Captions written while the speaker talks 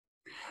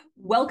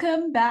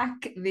Welcome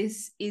back.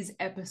 This is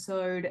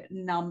episode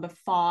number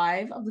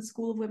 5 of the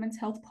School of Women's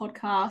Health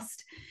podcast.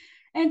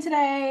 And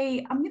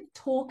today I'm going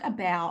to talk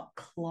about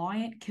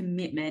client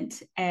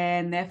commitment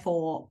and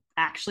therefore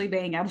actually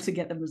being able to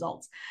get the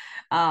results.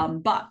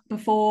 But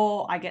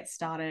before I get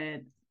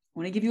started, I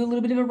want to give you a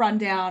little bit of a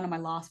rundown on my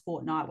last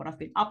fortnight, what I've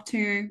been up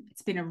to.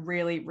 It's been a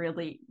really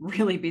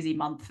busy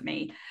month for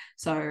me.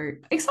 So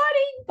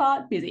exciting,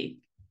 but busy.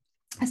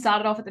 I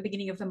started off at the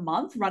beginning of the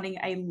month running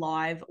a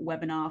live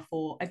webinar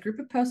for a group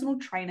of personal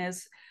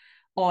trainers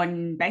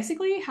on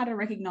basically how to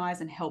recognize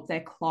and help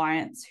their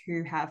clients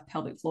who have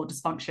pelvic floor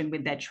dysfunction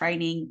with their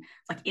training,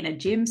 like in a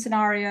gym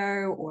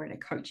scenario or in a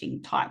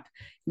coaching type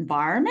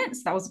environment.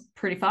 So that was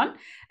pretty fun.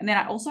 And then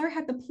I also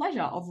had the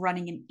pleasure of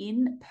running an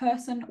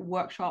in-person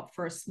workshop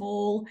for a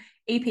small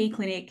EP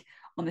clinic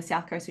on the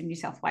south coast of New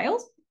South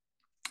Wales.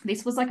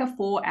 This was like a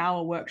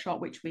 4-hour workshop,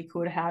 which we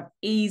could have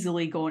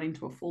easily gone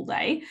into a full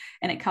day.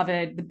 And it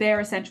covered the bare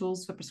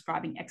essentials for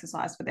prescribing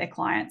exercise for their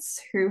clients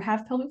who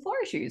have pelvic floor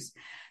issues.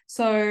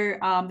 So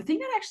the thing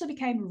that actually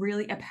became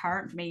really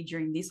apparent for me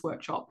during this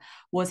workshop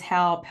was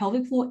how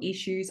pelvic floor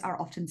issues are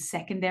often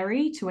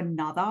secondary to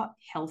another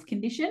health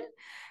condition,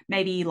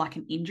 maybe like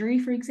an injury,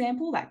 for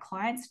example, that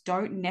clients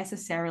don't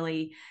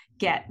necessarily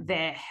get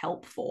their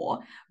help for,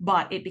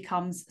 but it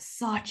becomes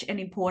such an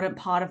important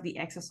part of the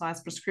exercise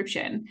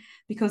prescription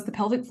because the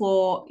pelvic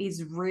floor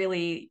is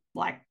really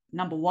like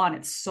number one,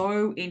 it's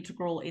so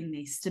integral in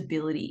the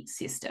stability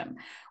system,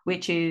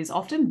 which is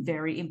often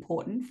very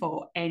important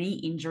for any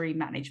injury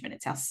management.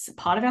 It's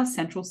part of our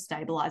central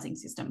stabilizing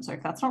system. So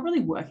if that's not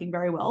really working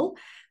very well,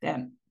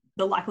 then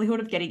the likelihood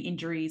of getting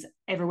injuries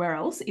everywhere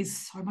else is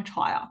so much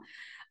higher.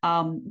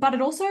 But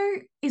it also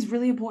is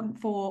really important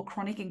for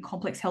chronic and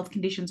complex health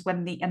conditions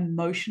when the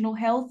emotional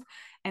health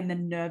and the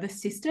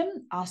nervous system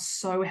are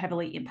so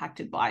heavily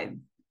impacted by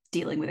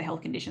dealing with a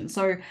health condition.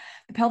 So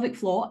the pelvic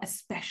floor,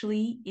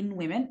 especially in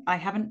women, I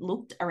haven't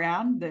looked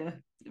around the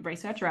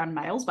research around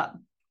males, but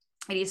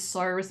it is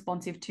so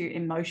responsive to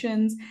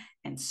emotions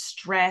and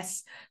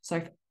stress. So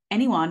if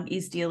anyone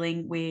is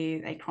dealing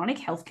with a chronic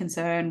health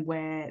concern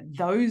where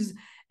those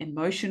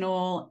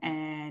emotional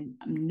and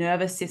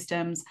nervous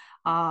systems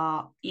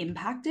are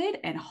impacted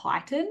and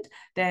heightened,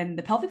 then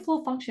the pelvic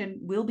floor function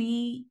will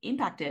be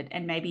impacted.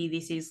 And maybe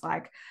this is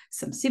like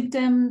some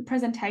symptom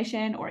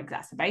presentation or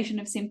exacerbation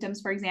of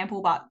symptoms, for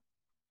example, but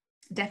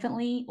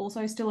definitely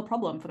also still a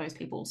problem for those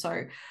people. So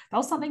that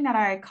was something that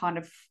I kind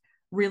of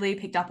really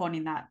picked up on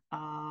in that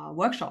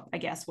workshop, I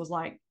guess, was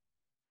like,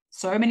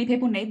 so many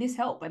people need this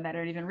help and they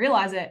don't even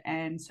realize it.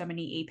 And so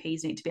many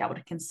EPs need to be able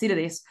to consider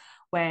this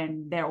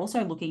when they're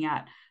also looking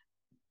at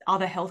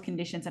other health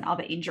conditions and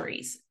other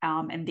injuries.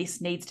 And this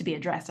needs to be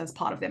addressed as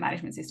part of their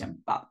management system.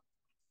 But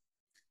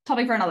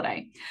topic for another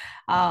day.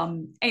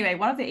 Anyway,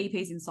 one of the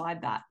EPs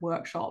inside that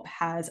workshop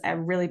has a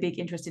really big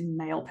interest in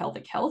male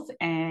pelvic health.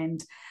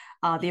 And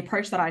the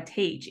approach that I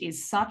teach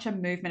is such a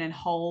movement and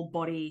whole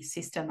body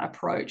system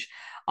approach.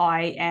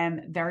 I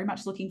am very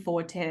much looking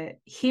forward to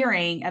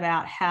hearing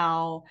about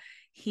how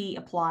he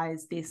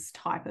applies this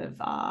type of,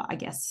 I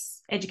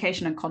guess,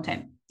 education and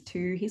content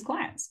to his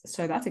clients.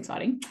 So that's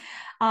exciting.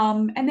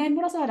 And then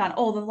what else have I done?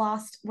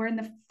 We're in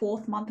the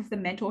 4th month of the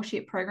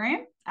mentorship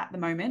program at the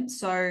moment.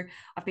 So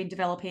I've been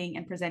developing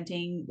and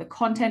presenting the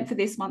content for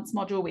this month's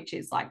module, which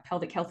is like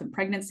pelvic health and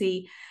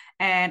pregnancy.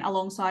 And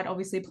alongside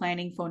obviously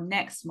planning for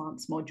next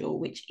month's module,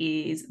 which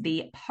is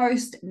the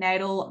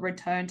postnatal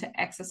return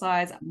to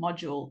exercise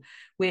module,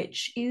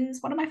 which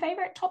is one of my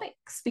favorite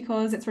topics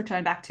because it's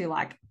returned back to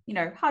like,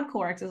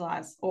 hardcore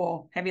exercise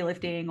or heavy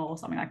lifting or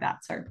something like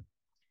that. So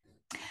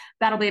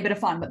that'll be a bit of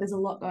fun, but there's a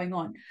lot going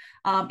on.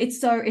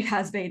 It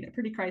has been a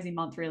pretty crazy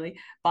month really,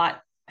 but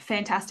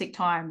fantastic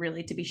time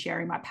really to be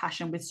sharing my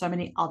passion with so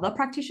many other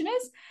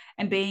practitioners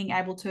and being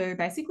able to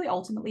basically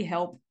ultimately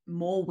help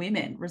more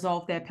women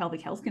resolve their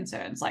pelvic health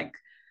concerns. Like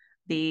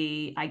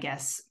the, I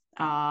guess,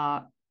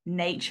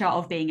 nature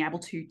of being able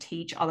to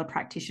teach other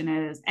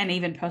practitioners and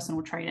even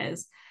personal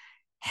trainers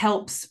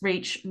helps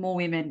reach more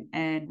women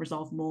and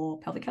resolve more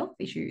pelvic health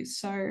issues.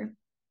 So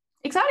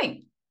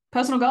exciting.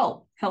 Personal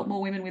goal, help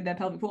more women with their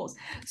pelvic floors.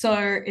 So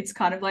it's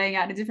kind of laying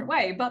out in a different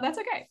way, but that's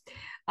okay.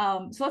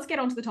 So let's get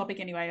on to the topic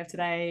anyway of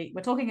today.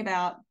 We're talking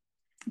about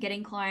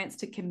getting clients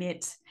to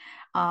commit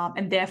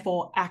and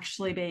therefore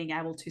actually being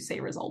able to see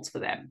results for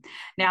them.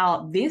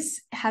 Now,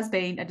 this has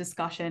been a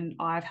discussion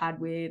I've had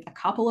with a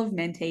couple of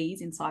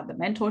mentees inside the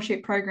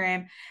mentorship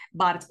program,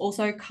 but it's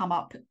also come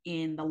up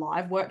in the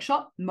live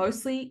workshop,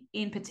 mostly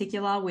in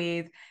particular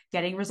with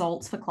getting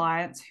results for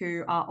clients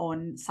who are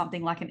on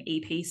something like an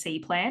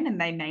EPC plan and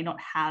they may not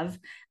have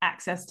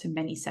access to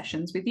many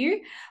sessions with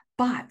you.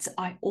 But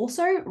I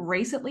also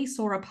recently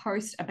saw a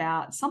post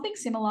about something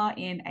similar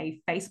in a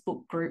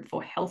Facebook group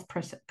for health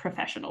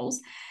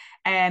professionals.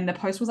 And the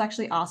post was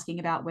actually asking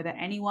about whether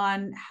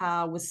anyone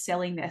was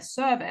selling their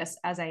service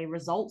as a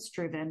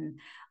results-driven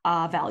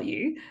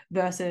value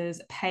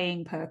versus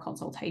paying per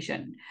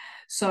consultation.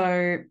 So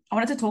I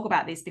wanted to talk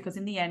about this because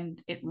in the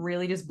end, it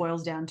really just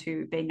boils down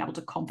to being able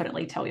to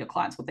confidently tell your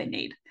clients what they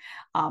need.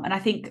 And I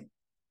think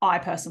I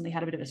personally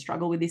had a bit of a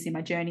struggle with this in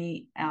my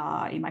journey,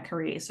 in my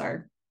career. So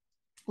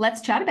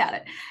let's chat about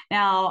it.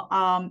 Now,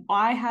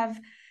 I have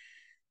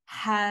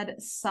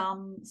had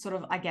some sort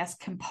of, I guess,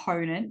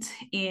 component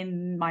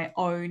in my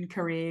own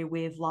career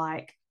with,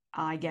 like,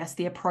 I guess,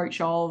 the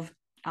approach of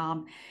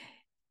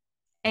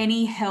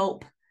any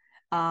help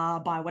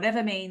by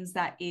whatever means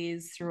that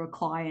is through a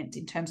client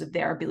in terms of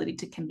their ability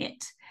to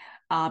commit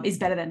is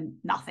better than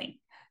nothing.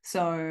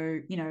 So,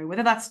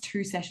 whether that's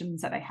 2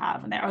 sessions that they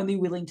have and they're only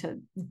willing to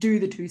do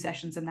the 2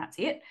 sessions and that's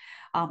it,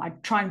 I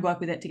try and work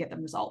with it to get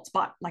them results.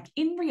 But like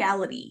in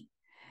reality,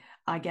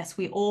 I guess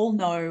we all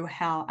know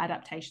how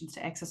adaptations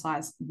to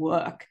exercise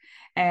work.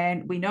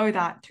 And we know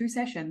that 2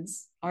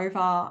 sessions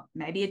over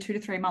maybe a 2 to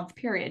 3 month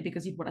period,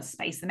 because you'd want to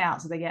space them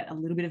out so they get a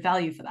little bit of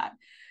value for that,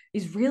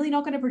 is really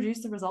not going to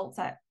produce the results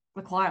that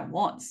the client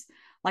wants.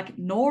 Like,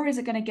 nor is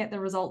it going to get the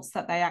results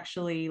that they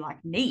actually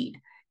like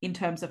need in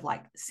terms of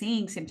like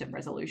seeing symptom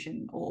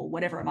resolution or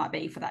whatever it might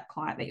be for that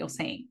client that you're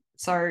seeing.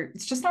 So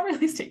it's just not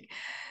realistic.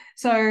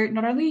 So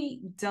not only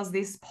does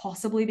this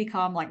possibly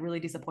become like really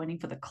disappointing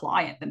for the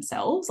client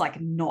themselves, like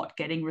not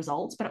getting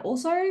results, but it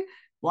also,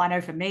 well, I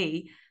know for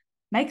me,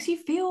 makes you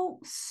feel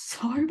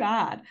so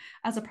bad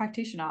as a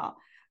practitioner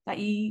that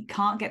you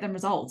can't get them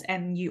results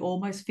and you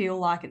almost feel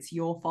like it's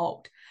your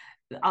fault.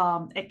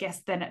 I guess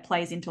then it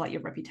plays into like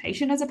your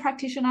reputation as a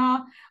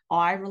practitioner.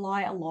 I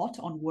rely a lot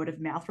on word of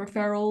mouth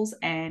referrals.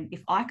 And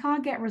if I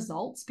can't get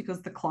results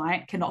because the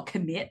client cannot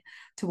commit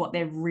to what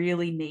they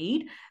really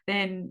need,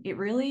 then it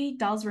really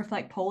does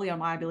reflect poorly on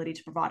my ability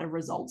to provide a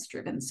results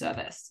driven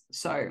service.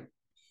 So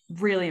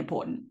really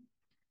important.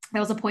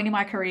 There was a point in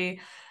my career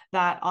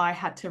that I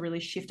had to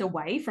really shift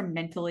away from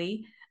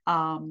mentally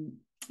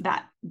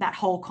that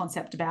whole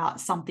concept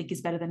about something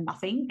is better than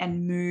nothing,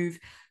 and move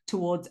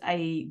towards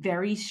a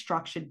very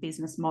structured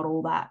business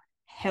model that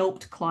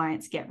helped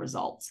clients get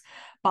results,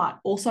 but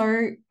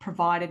also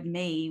provided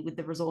me with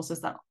the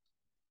resources that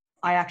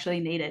I actually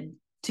needed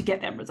to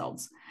get them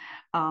results.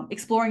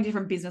 Exploring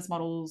different business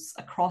models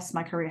across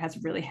my career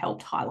has really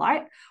helped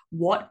highlight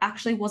what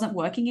actually wasn't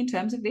working in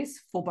terms of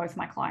this for both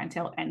my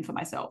clientele and for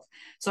myself.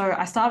 So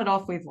I started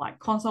off with like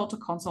consult to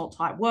consult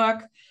type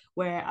work,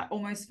 where I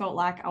almost felt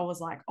like I was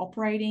like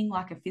operating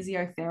like a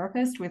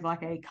physiotherapist with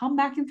like a come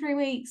back in 3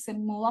 weeks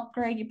and we'll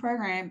upgrade your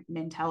program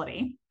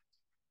mentality.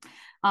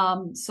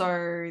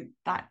 So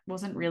that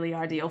wasn't really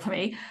ideal for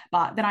me.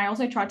 But then I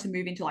also tried to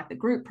move into like the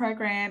group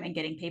program and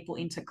getting people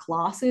into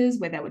classes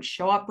where they would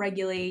show up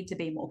regularly to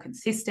be more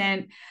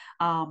consistent.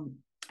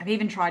 I've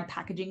even tried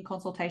packaging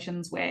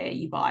consultations where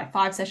you buy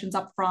 5 sessions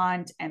up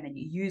front and then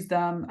you use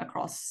them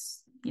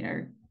across,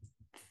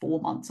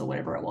 4 months or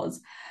whatever it was.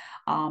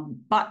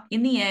 But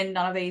in the end,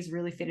 none of these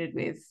really fitted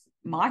with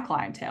my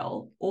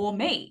clientele or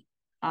me,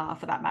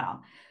 for that matter.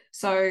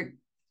 So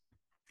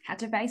had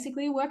to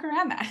basically work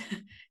around that.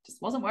 Just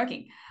wasn't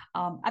working.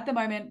 At the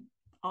moment,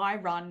 I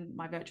run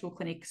my virtual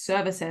clinic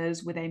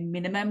services with a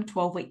minimum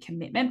 12-week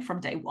commitment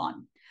from day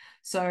one.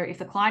 So if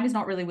the client is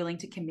not really willing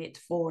to commit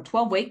for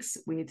 12 weeks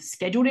with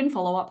scheduled in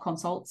follow-up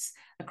consults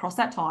across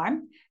that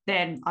time,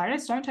 then I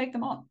just don't take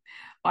them on.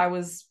 I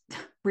was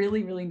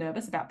really, really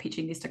nervous about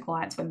pitching this to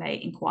clients when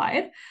they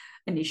inquired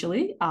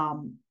initially. A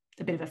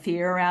bit of a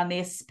fear around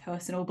this,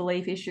 personal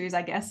belief issues,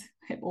 I guess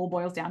it all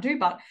boils down to,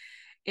 but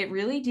it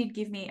really did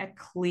give me a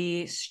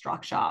clear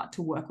structure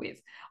to work with.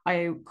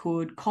 I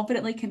could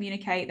confidently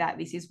communicate that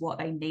this is what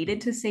they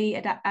needed to see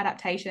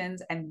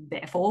adaptations and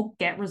therefore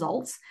get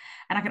results.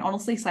 And I can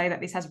honestly say that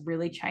this has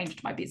really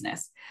changed my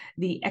business.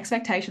 The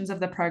expectations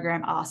of the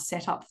program are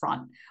set up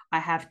front. I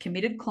have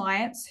committed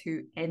clients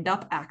who end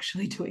up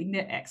actually doing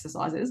their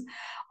exercises.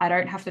 I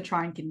don't have to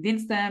try and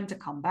convince them to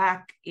come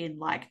back in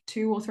like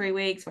 2 or 3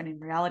 weeks, when in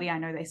reality, I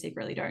know they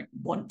secretly don't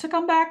want to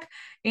come back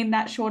in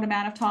that short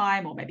amount of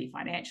time, or maybe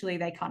financially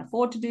they can't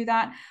afford to do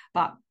that.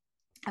 But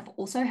I've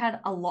also had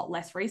a lot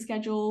less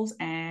reschedules,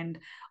 and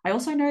I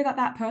also know that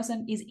that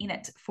person is in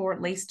it for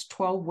at least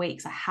 12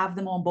 weeks. I have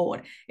them on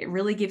board. It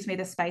really gives me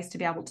the space to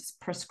be able to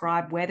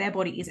prescribe where their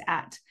body is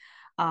at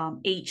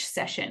each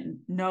session,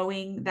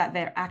 knowing that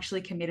they're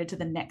actually committed to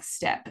the next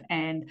step,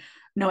 and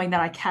knowing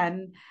that I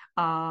can,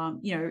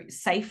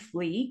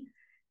 safely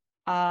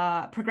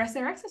progress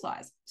their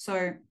exercise.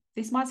 So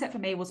this mindset for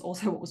me was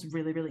also what was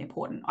really, really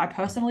important. I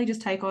personally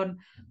just take on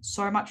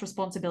so much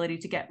responsibility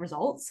to get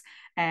results.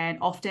 And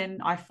often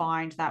I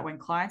find that when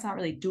clients aren't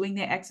really doing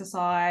their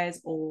exercise,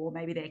 or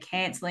maybe they're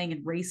canceling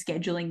and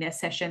rescheduling their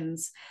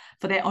sessions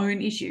for their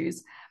own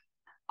issues,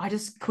 I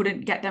just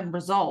couldn't get them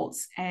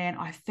results. And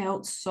I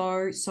felt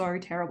so, so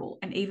terrible.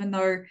 And even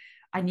though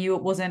I knew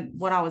it wasn't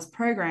what I was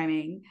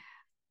programming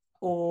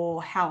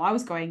or how I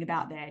was going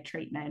about their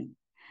treatment,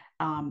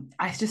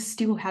 I just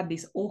still had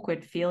this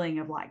awkward feeling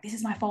of like, this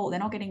is my fault.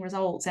 They're not getting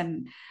results.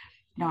 And,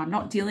 I'm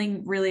not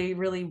dealing really,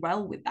 really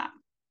well with that.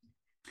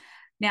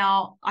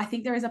 Now, I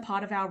think there is a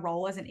part of our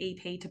role as an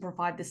EP to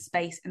provide the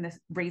space and the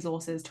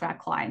resources to our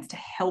clients to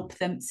help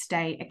them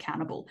stay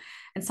accountable.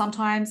 And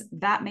sometimes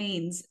that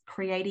means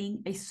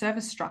creating a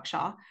service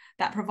structure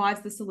that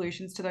provides the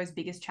solutions to those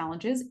biggest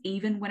challenges,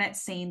 even when it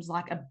seems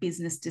like a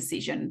business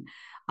decision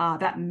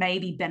that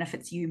maybe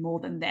benefits you more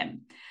than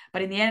them.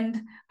 But in the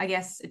end, I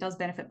guess it does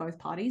benefit both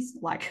parties.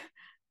 Like,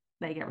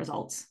 they get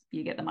results,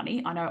 you get the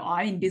money. I know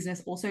I'm in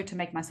business also to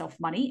make myself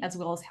money as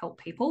well as help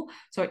people.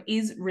 So it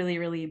is really,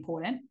 really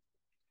important.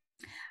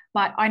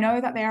 But I know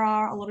that there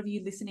are a lot of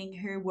you listening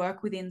who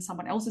work within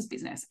someone else's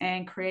business,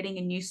 and creating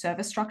a new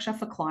service structure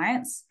for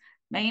clients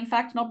may in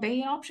fact not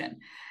be an option.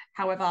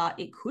 However,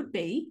 it could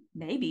be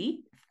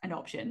maybe an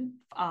option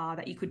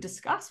that you could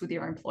discuss with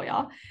your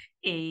employer.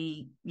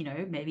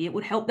 Maybe it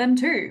would help them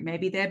too.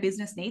 Maybe their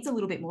business needs a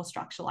little bit more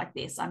structure like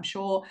this. I'm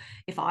sure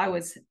if I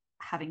was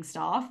having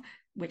staff,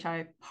 which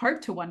I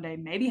hope to one day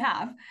maybe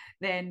have,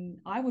 then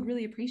I would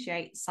really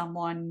appreciate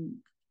someone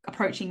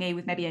approaching me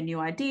with maybe a new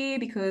idea,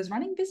 because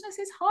running business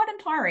is hard and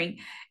tiring.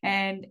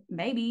 And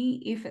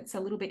maybe if it's a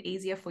little bit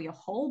easier for your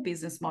whole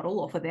business model,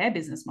 or for their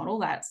business model,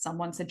 that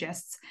someone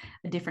suggests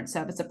a different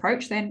service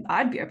approach, then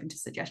I'd be open to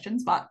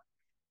suggestions. But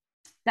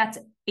that's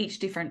each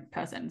different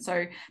person.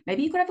 So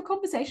maybe you could have a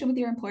conversation with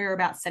your employer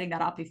about setting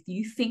that up if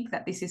you think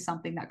that this is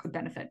something that could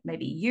benefit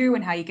maybe you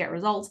and how you get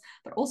results,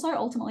 but also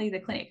ultimately the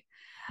clinic.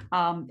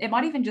 It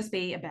might even just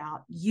be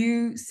about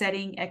you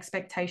setting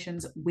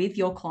expectations with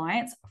your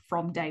clients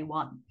from day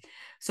one.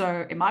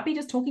 So it might be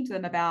just talking to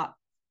them about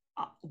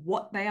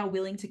what they are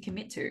willing to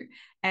commit to,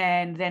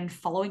 and then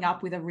following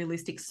up with a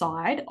realistic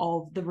side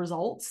of the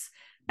results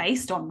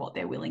based on what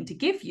they're willing to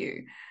give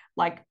you.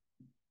 Like,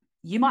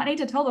 you might need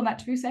to tell them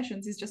that 2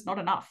 sessions is just not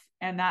enough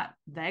and that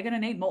they're going to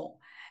need more.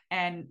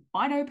 And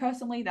I know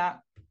personally that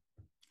I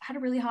had a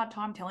really hard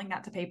time telling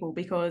that to people,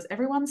 because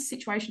everyone's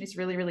situation is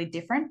really, really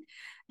different.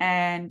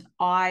 And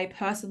I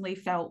personally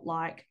felt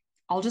like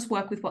I'll just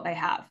work with what they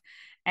have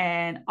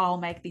and I'll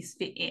make this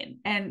fit in.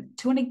 And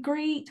to a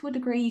degree,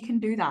 you can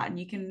do that, and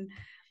you can,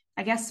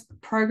 I guess,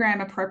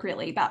 program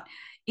appropriately. But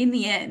in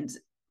the end,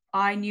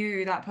 I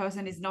knew that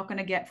person is not going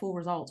to get full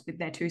results with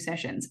their 2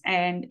 sessions.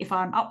 And if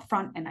I'm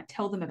upfront and I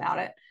tell them about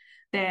it,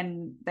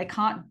 then they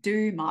can't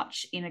do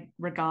much in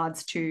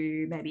regards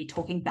to maybe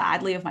talking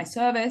badly of my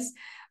service,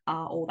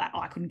 or that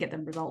I couldn't get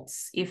them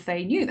results if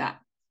they knew that.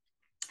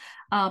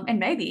 And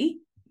maybe,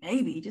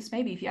 just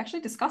maybe, if you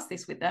actually discuss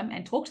this with them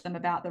and talk to them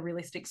about the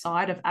realistic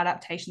side of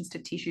adaptations to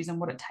tissues and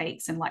what it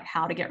takes and like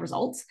how to get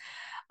results,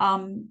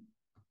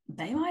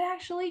 they might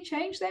actually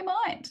change their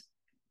mind.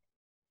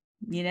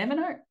 You never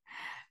know.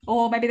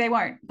 Or maybe they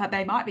won't, but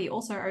they might be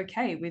also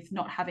okay with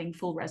not having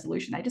full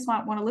resolution. They just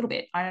might want a little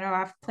bit. I don't know, I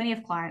have plenty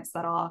of clients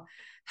that are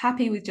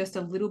happy with just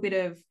a little bit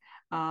of,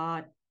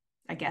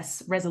 I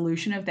guess,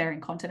 resolution of their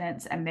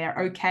incontinence, and they're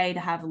okay to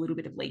have a little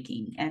bit of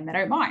leaking and they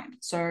don't mind.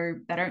 So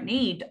they don't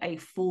need a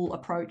full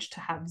approach to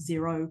have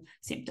 0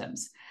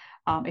 symptoms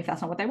if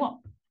that's not what they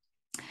want.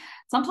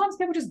 Sometimes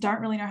people just don't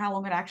really know how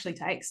long it actually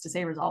takes to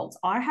see results.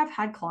 I have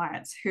had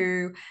clients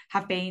who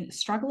have been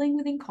struggling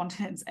with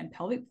incontinence and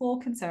pelvic floor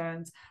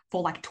concerns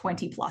for like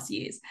 20 plus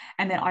years.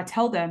 And then I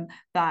tell them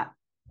that,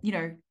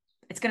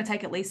 it's going to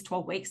take at least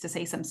 12 weeks to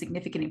see some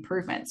significant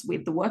improvements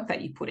with the work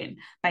that you put in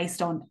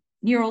based on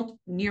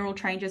neural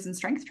changes and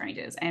strength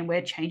changes, and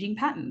we're changing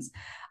patterns.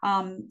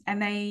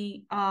 And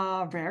they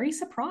are very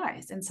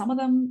surprised. And some of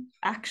them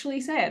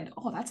actually said,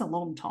 "Oh, that's a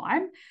long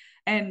time."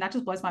 And that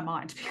just blows my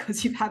mind,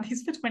 because you've had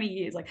this for 20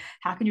 years. Like,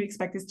 how can you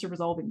expect this to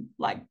resolve in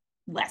like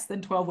less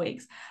than 12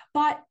 weeks?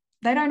 But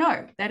they don't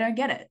know. They don't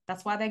get it.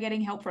 That's why they're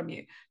getting help from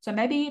you. So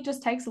maybe it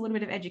just takes a little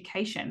bit of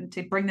education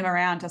to bring them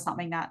around to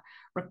something that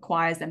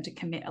requires them to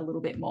commit a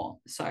little bit more.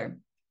 So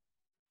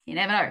you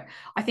never know.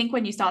 I think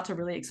when you start to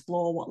really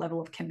explore what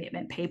level of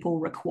commitment people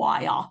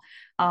require,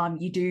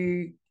 you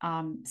do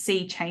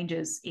see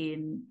changes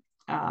in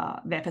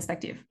their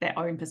perspective, their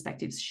own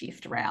perspectives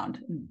shift around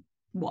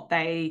what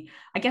they,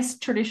 I guess,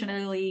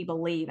 traditionally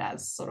believe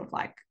as sort of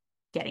like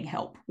getting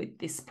help with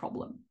this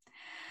problem.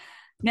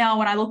 Now,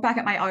 when I look back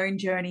at my own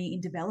journey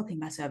in developing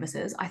my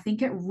services, I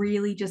think it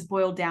really just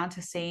boiled down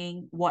to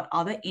seeing what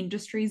other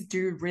industries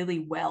do really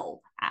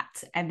well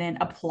at, and then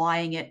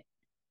applying it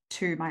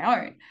to my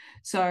own.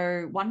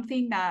 So one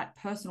thing that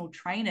personal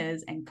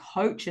trainers and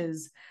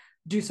coaches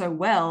do so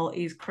well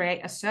is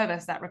create a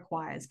service that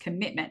requires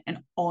commitment,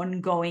 an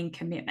ongoing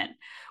commitment,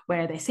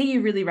 where they see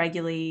you really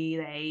regularly,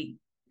 they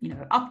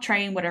up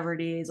train, whatever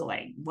it is, or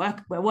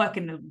we're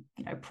working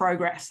to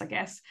progress, I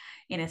guess,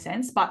 in a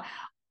sense. But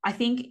I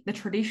think the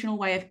traditional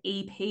way of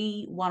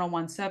EP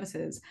one-on-one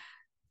services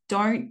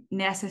don't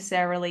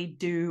necessarily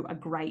do a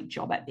great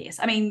job at this.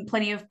 I mean,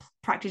 plenty of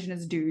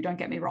practitioners do, don't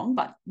get me wrong,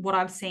 but what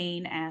I've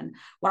seen and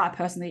what I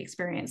personally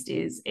experienced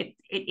is it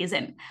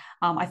isn't.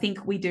 I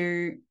think we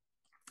do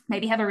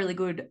maybe have a really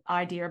good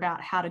idea about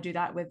how to do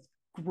that with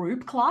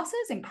group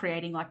classes and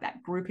creating like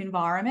that group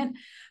environment.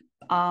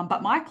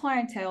 But my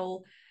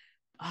clientele,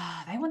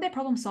 they want their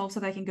problem solved so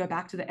they can go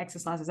back to the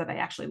exercises that they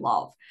actually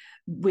love,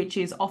 which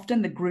is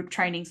often the group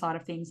training side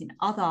of things in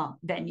other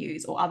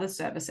venues or other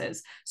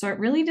services. So it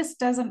really just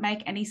doesn't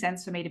make any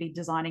sense for me to be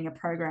designing a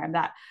program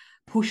that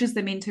pushes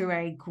them into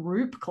a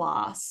group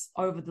class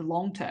over the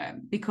long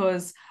term,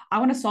 because I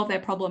want to solve their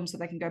problems so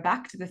they can go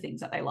back to the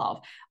things that they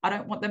love. I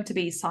don't want them to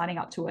be signing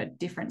up to a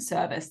different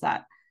service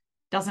that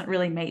doesn't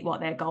really meet what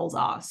their goals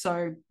are.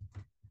 So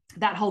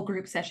that whole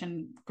group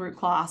session, group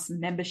class,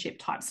 membership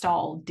type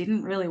style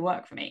didn't really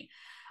work for me.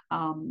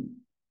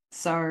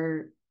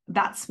 So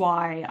that's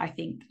why I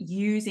think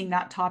using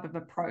that type of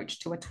approach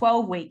to a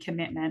 12-week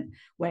commitment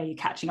where you're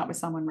catching up with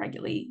someone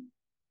regularly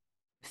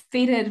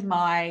fitted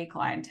my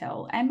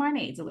clientele and my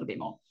needs a little bit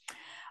more.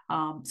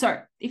 So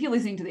if you're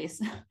listening to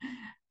this,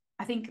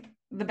 I think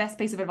the best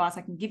piece of advice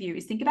I can give you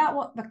is think about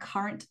what the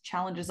current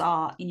challenges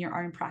are in your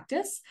own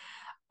practice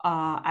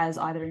as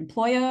either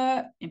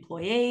employer,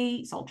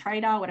 employee, sole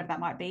trader, whatever that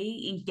might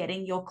be, in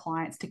getting your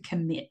clients to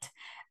commit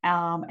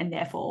and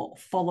therefore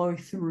follow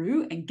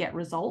through and get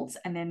results,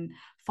 and then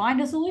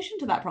find a solution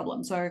to that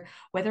problem. So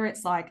whether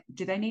it's like,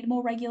 do they need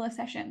more regular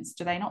sessions?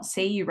 Do they not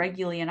see you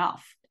regularly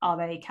enough? Are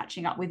they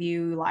catching up with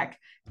you like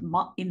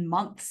in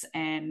months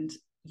and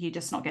you're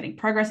just not getting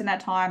progress in that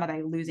time? Are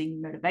they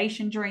losing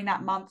motivation during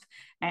that month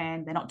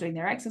and they're not doing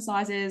their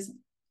exercises?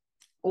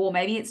 Or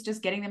maybe it's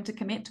just getting them to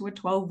commit to a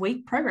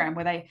 12-week program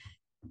where they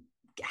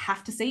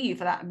have to see you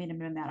for that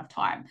minimum amount of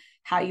time.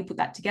 How you put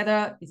that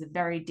together is a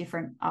very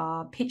different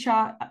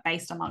picture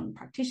based among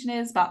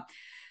practitioners, but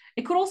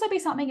it could also be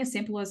something as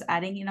simple as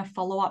adding in a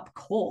follow-up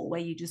call where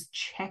you just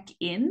check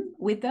in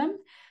with them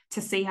to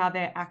see how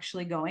they're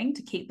actually going,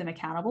 to keep them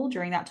accountable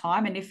during that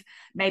time. And if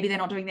maybe they're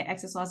not doing their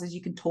exercises,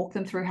 you can talk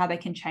them through how they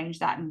can change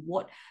that and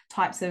what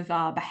types of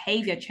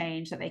behavior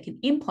change that they can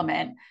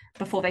implement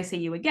before they see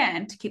you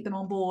again to keep them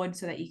on board,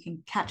 so that you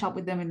can catch up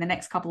with them in the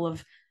next couple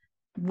of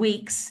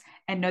weeks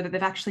and know that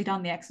they've actually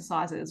done the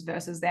exercises,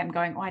 versus them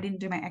going, oh, I didn't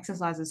do my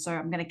exercises, so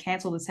I'm going to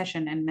cancel the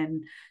session and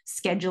then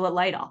schedule it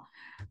later,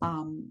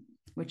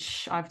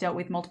 which I've dealt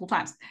with multiple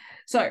times.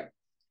 So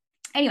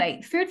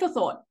anyway, food for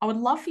thought. I would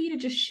love for you to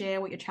just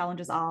share what your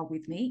challenges are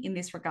with me in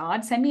this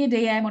regard. Send me a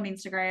DM on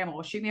Instagram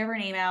or shoot me over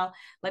an email.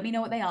 Let me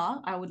know what they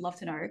are. I would love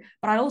to know.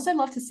 But I'd also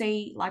love to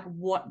see like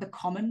what the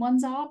common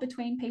ones are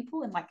between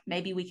people, and like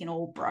maybe we can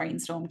all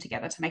brainstorm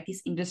together to make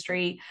this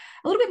industry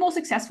a little bit more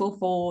successful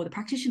for the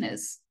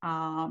practitioners,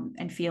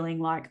 and feeling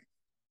like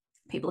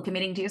people are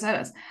committing to your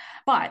service.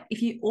 But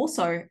if you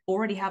also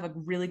already have a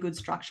really good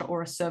structure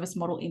or a service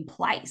model in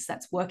place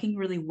that's working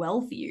really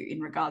well for you in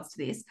regards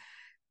to this,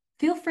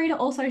 feel free to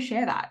also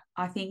share that.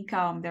 I think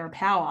there are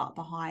power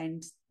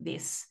behind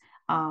this,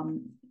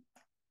 being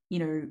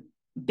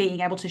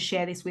able to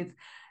share this with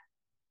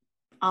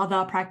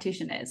other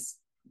practitioners.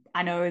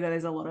 I know that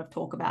there's a lot of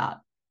talk about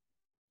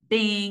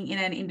being in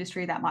an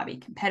industry that might be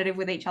competitive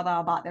with each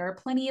other, but there are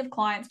plenty of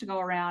clients to go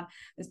around.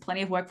 There's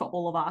plenty of work for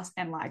all of us,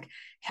 and like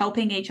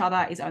helping each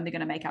other is only going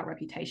to make our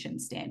reputation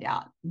stand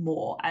out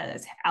more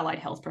as allied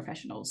health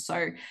professionals.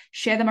 So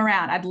share them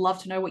around. I'd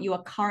love to know what you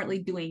are currently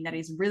doing that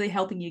is really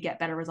helping you get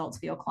better results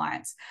for your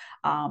clients.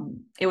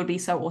 It would be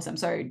so awesome.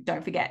 So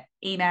don't forget,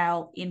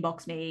 email,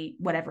 inbox me,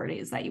 whatever it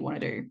is that you want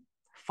to do.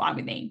 Fine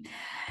with me.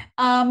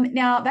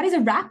 Now, that is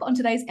a wrap on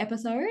today's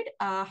episode.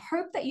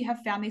 Hope that you have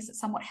found this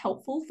somewhat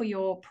helpful for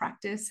your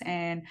practice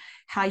and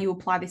how you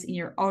apply this in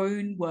your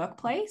own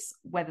workplace,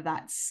 whether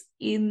that's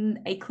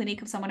in a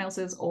clinic of someone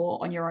else's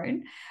or on your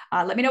own.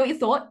 Let me know what you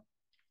thought.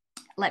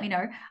 Let me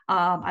know.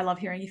 I love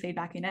hearing your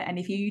feedback in it. And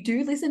if you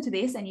do listen to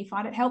this and you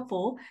find it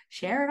helpful,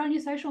 share it on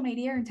your social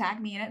media and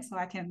tag me in it so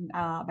I can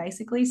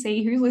basically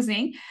see who's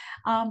listening.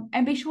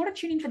 And be sure to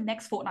tune in for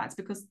next fortnights,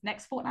 because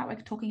next fortnight we're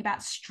talking about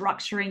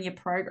structuring your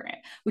program,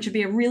 which would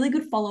be a really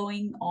good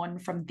following on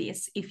from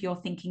this if you're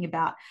thinking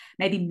about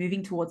maybe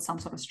moving towards some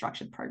sort of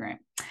structured program.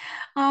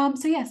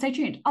 So yeah, stay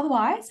tuned.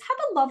 Otherwise, have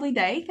a lovely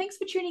day. Thanks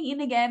for tuning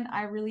in again.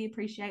 I really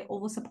appreciate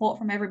all the support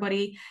from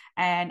everybody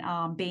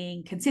and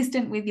being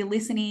consistent with your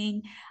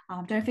listening.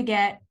 Don't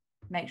forget,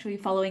 make sure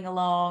you're following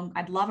along.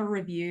 I'd love a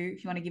review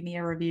if you want to give me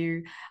a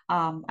review.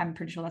 I'm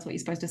pretty sure that's what you're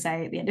supposed to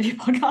say at the end of your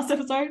podcast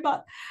episode,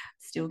 but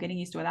still getting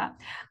used to that.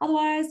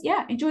 Otherwise,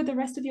 yeah, enjoy the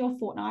rest of your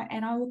fortnight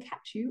and I will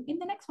catch you in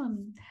the next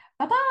one.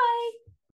 Bye-bye.